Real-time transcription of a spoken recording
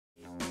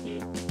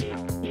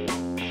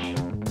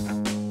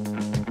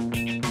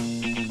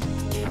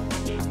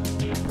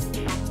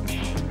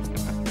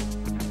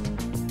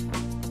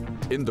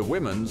In the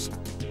women's,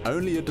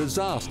 only a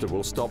disaster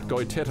will stop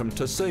Goitetum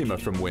Tassima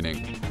from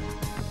winning.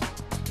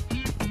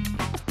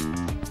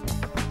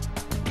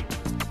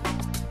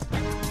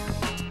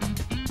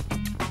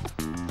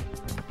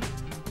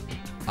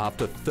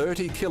 After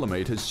 30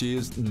 kilometres, she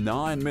is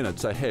 9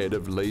 minutes ahead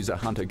of Lisa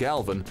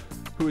Hunter-Galvin,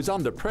 who is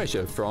under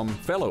pressure from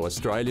fellow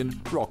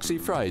Australian Roxy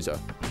Fraser.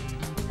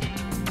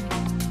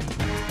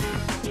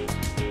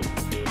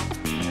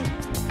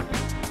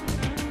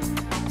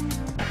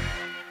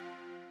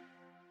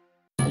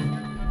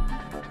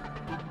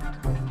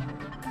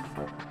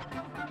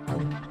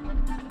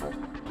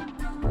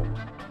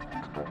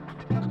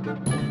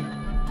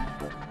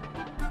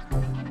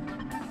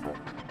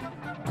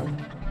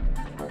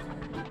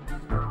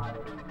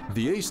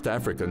 The East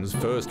Africans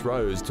first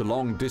rose to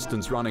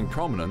long-distance running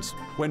prominence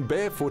when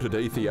barefooted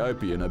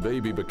Ethiopian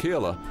Abibi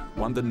Bikila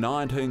won the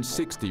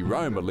 1960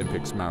 Rome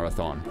Olympics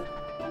marathon.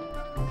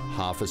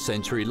 Half a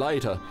century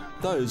later,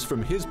 those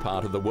from his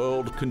part of the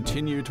world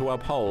continue to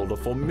uphold a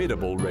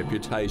formidable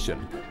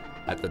reputation.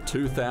 At the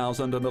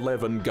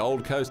 2011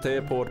 Gold Coast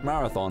Airport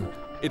Marathon,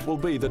 it will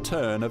be the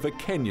turn of a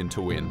Kenyan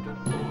to win.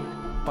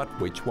 But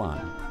which one?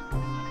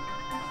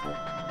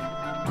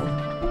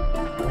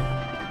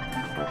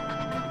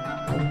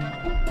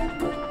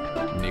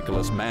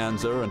 Nicholas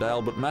Manza and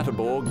Albert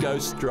Matabor go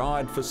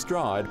stride for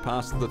stride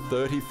past the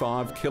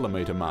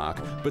 35-kilometre mark,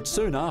 but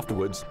soon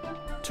afterwards,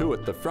 two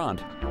at the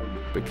front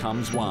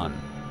becomes one.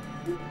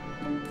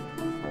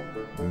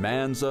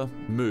 Manza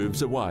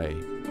moves away.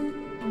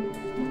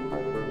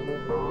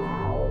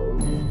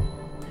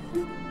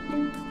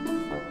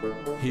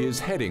 He is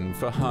heading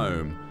for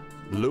home,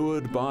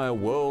 lured by a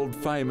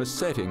world-famous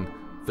setting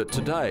that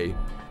today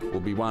will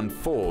be one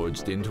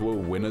forged into a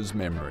winner's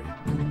memory.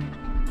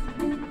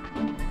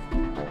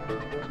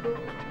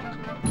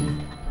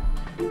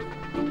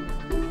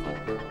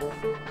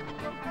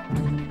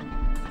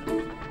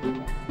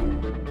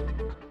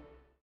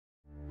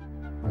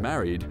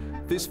 Married,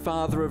 this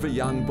father of a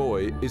young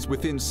boy is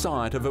within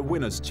sight of a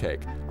winner's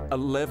cheque,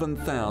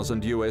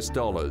 $11,000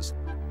 US.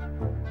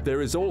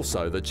 There is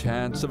also the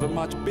chance of a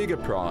much bigger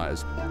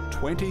prize,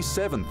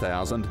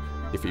 $27,000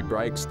 if he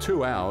breaks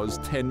 2 hours,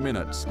 10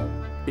 minutes.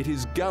 It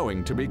is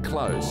going to be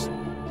close.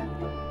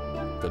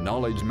 The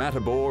knowledge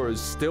Matabor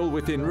is still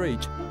within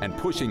reach and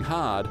pushing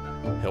hard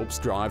helps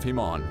drive him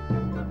on.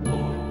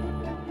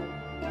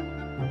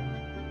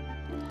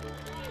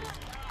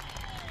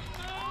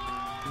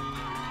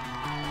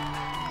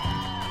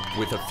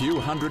 With a few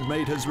hundred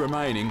metres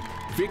remaining,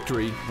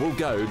 victory will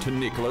go to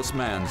Nicholas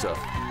Manza.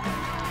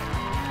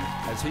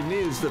 As he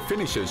nears the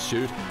finisher's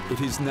chute,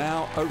 it is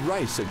now a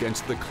race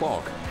against the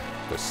clock.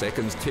 The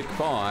seconds tick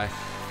by,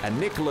 and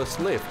Nicholas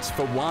lifts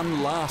for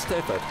one last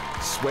effort,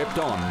 swept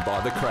on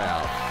by the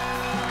crowd.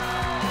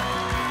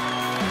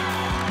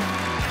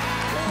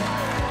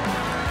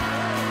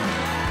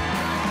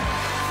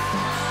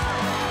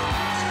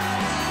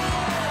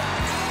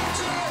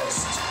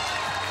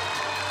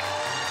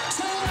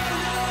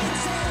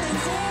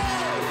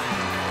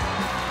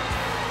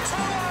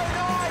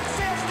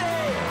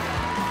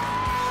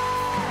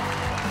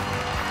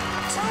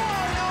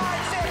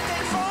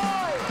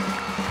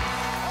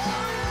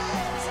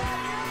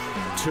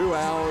 Two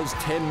hours,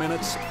 10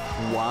 minutes,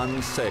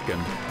 1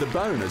 second. The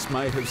bonus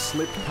may have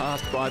slipped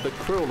past by the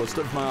cruelest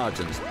of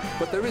margins,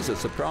 but there is a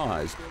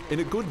surprise.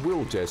 In a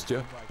goodwill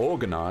gesture,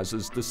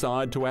 organisers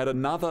decide to add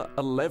another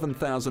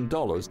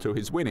 $11,000 to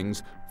his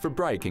winnings for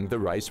breaking the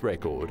race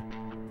record.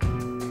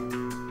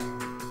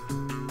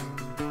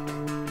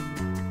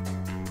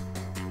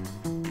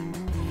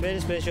 Very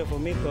special for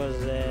me because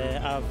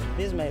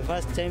this is my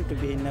first time to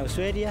be in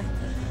Australia.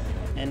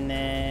 And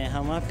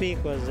I'm happy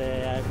because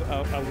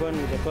I've gone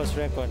with the course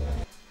record.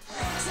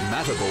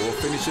 Matabor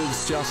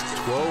finishes just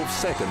 12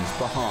 seconds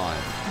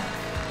behind.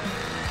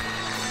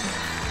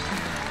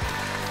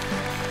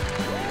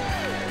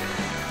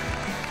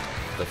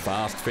 The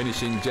fast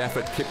finishing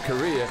Jaffet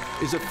Kipkorea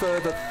is a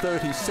further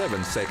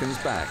 37 seconds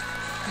back.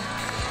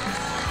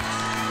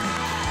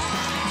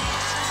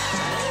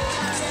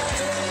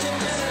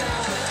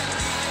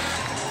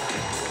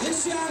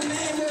 This young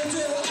man will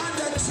do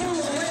under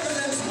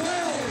 2:11 as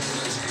well.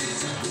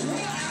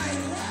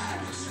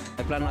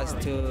 My plan was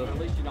to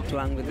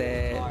run with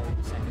the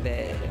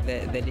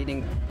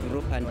leading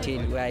group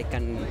until where I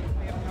can,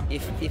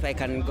 if I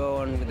can go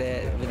on with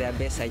their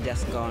base, I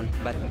just go on.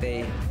 But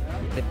the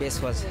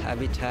base was a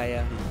bit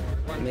higher.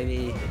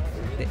 Maybe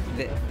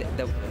the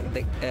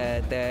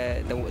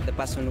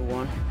person who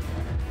won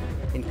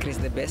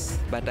increased the base,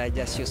 but I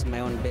just used my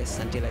own base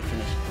until I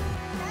finished.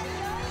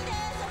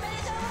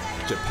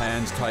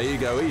 Japan's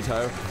Taigo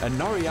Ito and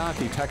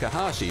Noriaki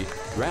Takahashi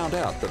round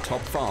out the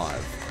top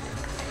 5.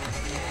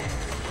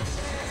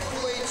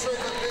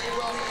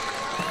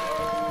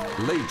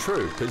 Lee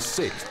Troop is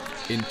 6th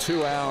in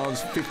 2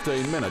 hours,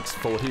 15 minutes,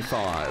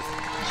 45.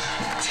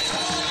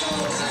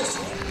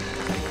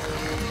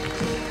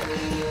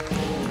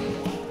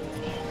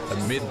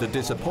 Amid the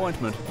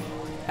disappointment,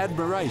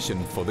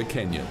 admiration for the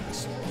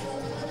Kenyans.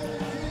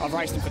 I've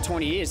raced them for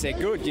 20 years. They're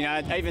good, you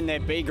know. Even their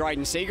B grade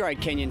and C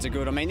grade Kenyans are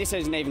good. I mean, this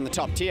isn't even the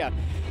top tier.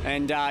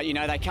 And, you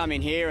know, they come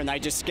in here and they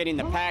just get in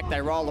the pack,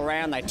 they roll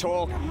around, they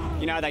talk,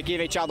 you know, they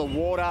give each other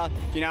water,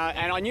 you know,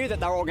 and I knew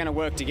that they were all going to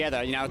work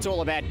together. You know, it's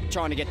all about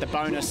trying to get the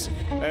bonus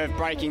of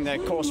breaking the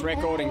course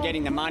record and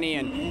getting the money.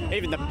 And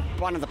even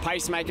one of the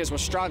pacemakers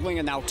was struggling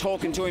and they were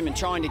talking to him and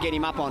trying to get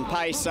him up on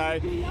pace. So,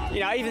 you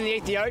know, even the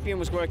Ethiopian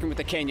was working with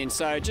the Kenyan.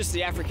 So just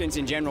the Africans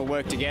in general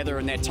work together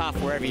and they're tough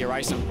wherever you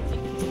race them.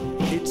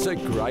 It's a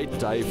great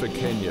day for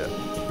Kenya.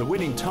 The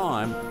winning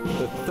time,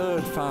 the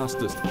third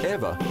fastest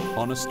ever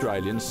on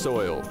Australian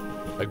soil.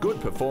 A good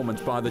performance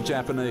by the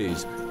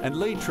Japanese, and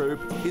Lee Troop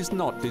is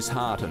not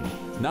disheartened,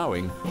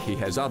 knowing he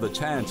has other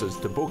chances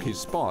to book his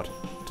spot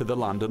to the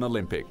London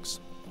Olympics.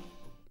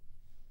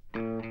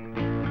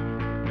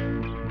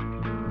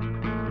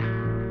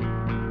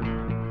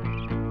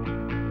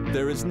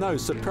 There is no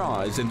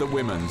surprise in the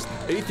women's.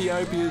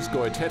 Ethiopia's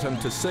Goitetem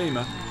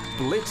Tesima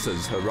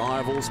blitzes her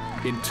rivals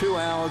in 2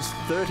 hours,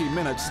 30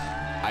 minutes,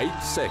 8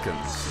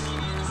 seconds.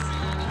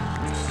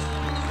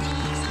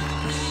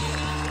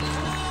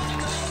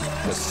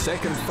 The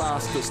second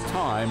fastest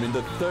time in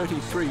the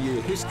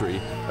 33-year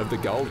history of the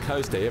Gold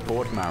Coast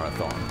Airport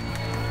Marathon.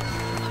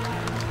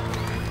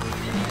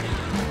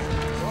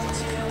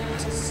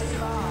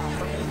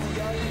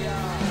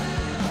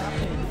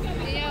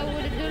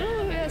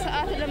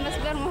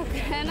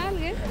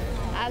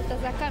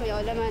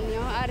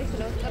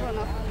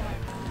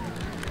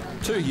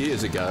 Two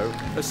years ago,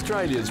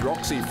 Australia's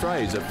Roxy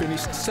Fraser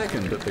finished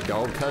second at the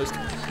Gold Coast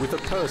with a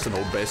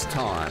personal best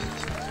time.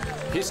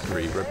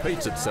 History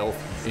repeats itself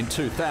in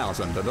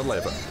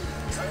 2011.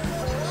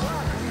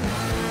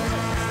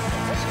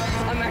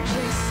 I'm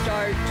actually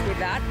stoked with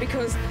that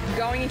because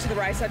going into the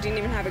race I didn't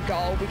even have a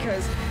goal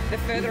because the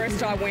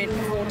furthest I went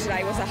before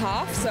today was a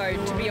half, so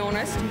to be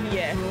honest,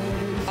 yeah,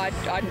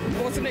 I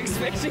wasn't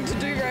expecting to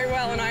do very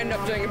well and I ended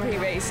up doing a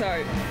PB,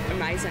 so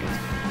amazing.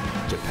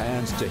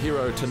 Japan's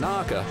Chihiro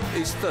Tanaka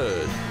is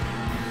third.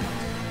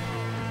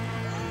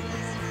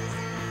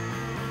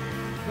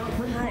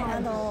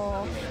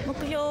 目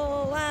標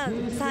は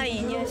3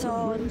位入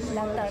賞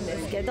だったんで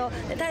すけど、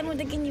タイム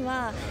的に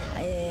は、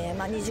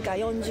2時間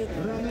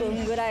40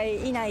分ぐら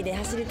い以内で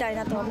走りたい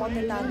なと思っ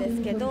てたんで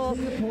すけど、ち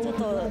ょっ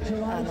と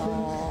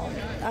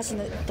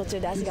途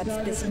中で足がつ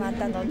ってしまっ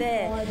たの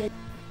で。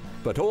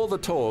But all the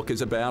talk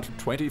is about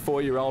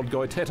 24-year-old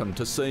Goitetem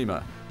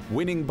Tesima,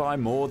 winning by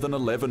more than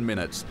 11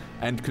 minutes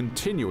and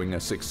continuing a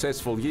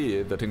successful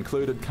year that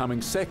included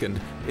coming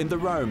second in the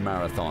Rome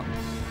Marathon.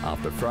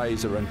 After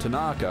Fraser and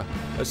Tanaka,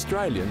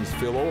 Australians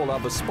fill all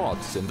other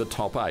spots in the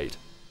top 8.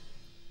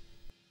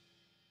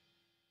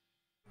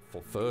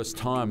 For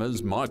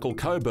first-timers, Michael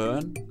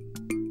Coburn.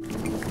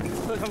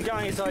 Look, I'm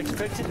going as I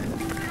expected.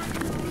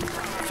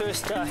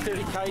 First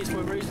 30Ks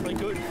were reasonably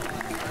good.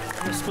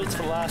 The splits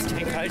for the last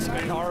 10Ks have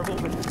been horrible,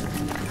 but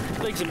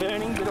legs are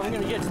burning, but I'm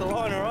going to get to the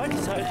line all right,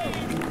 so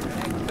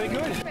be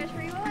good.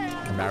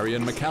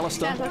 Marion McAllister.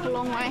 Sounds like a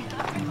long way.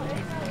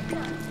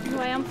 The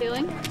way I'm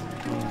feeling.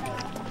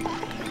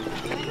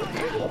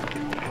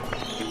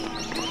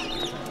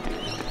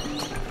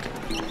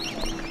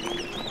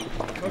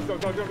 I've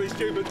got to be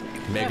stupid.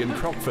 Megan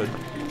Crockford.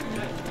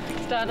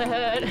 Starting to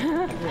hurt.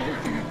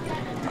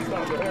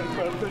 Starting to hurt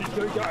about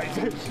 32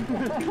 days.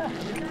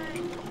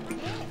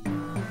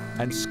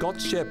 And Scott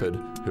Shepherd,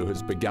 who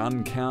has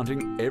begun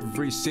counting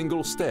every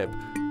single step.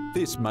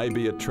 This may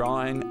be a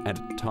trying and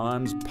at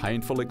times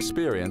painful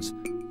experience,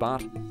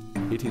 but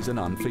it is an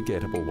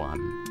unforgettable one.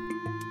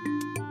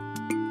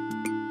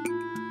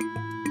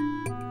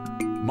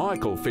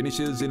 Michael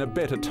finishes in a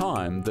better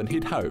time than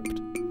he'd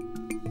hoped.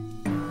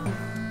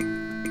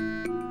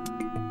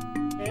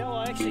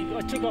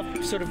 I took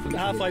off sort of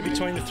halfway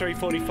between the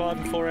 3:45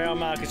 and 4 hour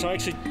marker, so I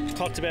actually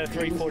clocked about a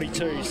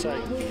 3:42, so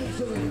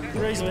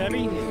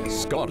reasonably happy.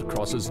 Scott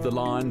crosses the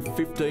line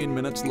 15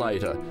 minutes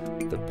later,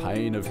 the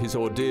pain of his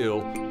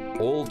ordeal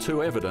all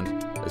too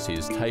evident as he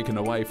is taken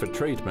away for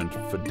treatment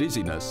for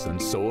dizziness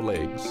and sore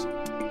legs.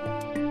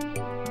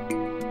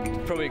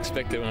 Probably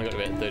expected when I got to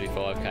about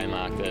 35k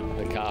mark that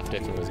the calf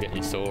definitely was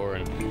getting sore,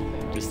 and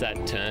just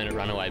that turn at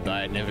Runaway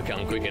Bay had never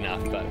come quick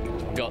enough, but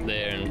got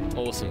there and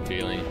awesome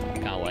feeling.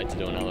 Can't wait to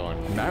do another one.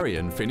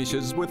 Marion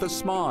finishes with a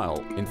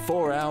smile in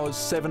 4 hours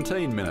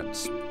 17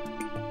 minutes.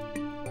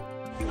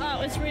 Oh,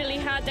 it was really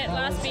hard that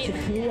last bit.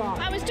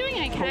 I was doing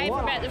okay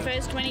for about the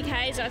first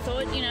 20Ks. I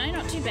thought, you know,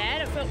 not too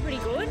bad. It felt pretty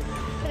good.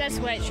 But that's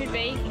the way it should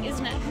be,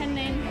 isn't it? And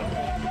then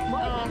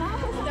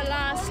the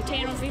last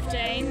 10 or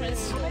 15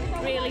 was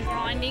really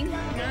grinding, you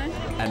know.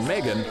 And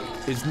Megan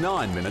is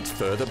 9 minutes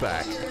further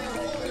back.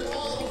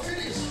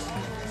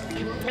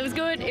 It was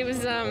good. It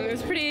was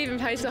pretty even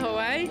pace the whole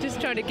way. Just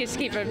trying to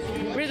keep a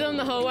rhythm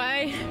the whole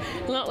way,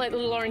 not let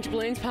little orange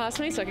balloons pass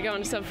me, so I could go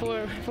into sub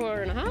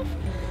 4.5.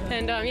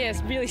 And yeah,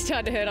 it's really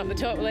started to hurt up the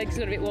top. Legs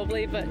got a bit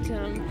wobbly, but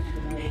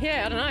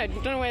yeah, I don't know. I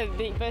don't know where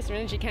the burst of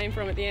energy came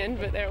from at the end,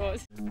 but there it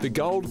was. The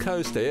Gold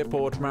Coast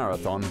Airport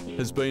Marathon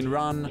has been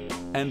run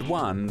and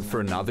won for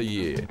another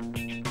year.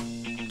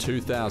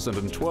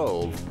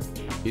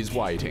 2012 is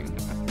waiting.